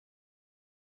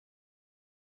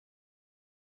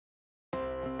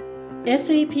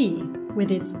SAP, with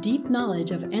its deep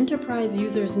knowledge of enterprise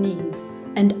users' needs,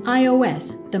 and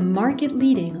iOS, the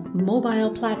market-leading mobile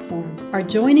platform, are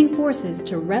joining forces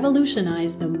to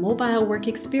revolutionize the mobile work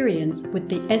experience with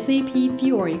the SAP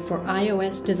Fiori for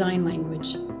iOS design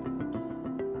language.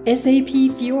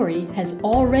 SAP Fiori has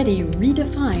already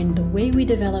redefined the way we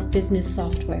develop business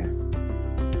software.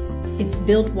 It's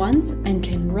built once and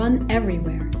can run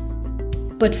everywhere.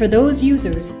 But for those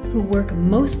users who work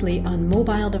mostly on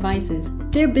mobile devices,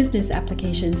 their business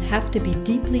applications have to be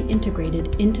deeply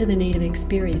integrated into the native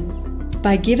experience.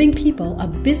 By giving people a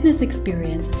business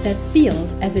experience that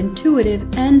feels as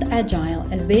intuitive and agile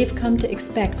as they've come to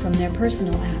expect from their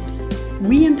personal apps,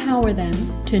 we empower them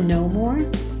to know more,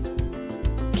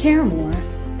 care more,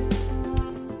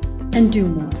 and do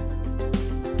more.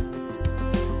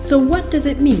 So what does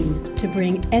it mean to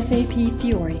bring SAP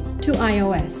Fiori to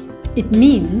iOS? It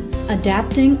means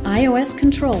adapting iOS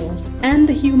controls and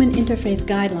the human interface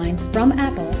guidelines from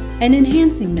Apple and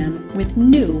enhancing them with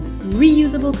new,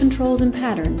 reusable controls and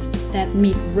patterns that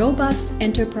meet robust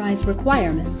enterprise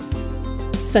requirements,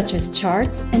 such as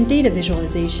charts and data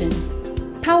visualization,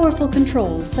 powerful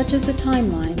controls such as the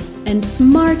timeline, and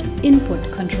smart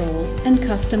input controls and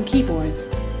custom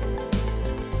keyboards.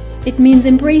 It means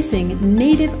embracing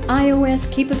native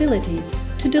iOS capabilities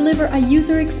to deliver a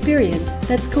user experience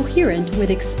that's coherent with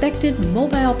expected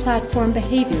mobile platform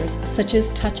behaviors such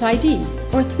as Touch ID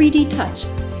or 3D Touch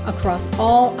across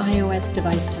all iOS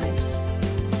device types.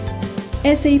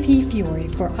 SAP Fiori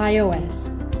for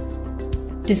iOS.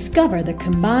 Discover the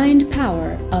combined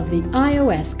power of the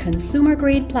iOS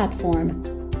consumer-grade platform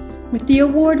with the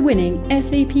award-winning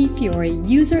SAP Fiori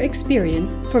user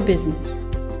experience for business.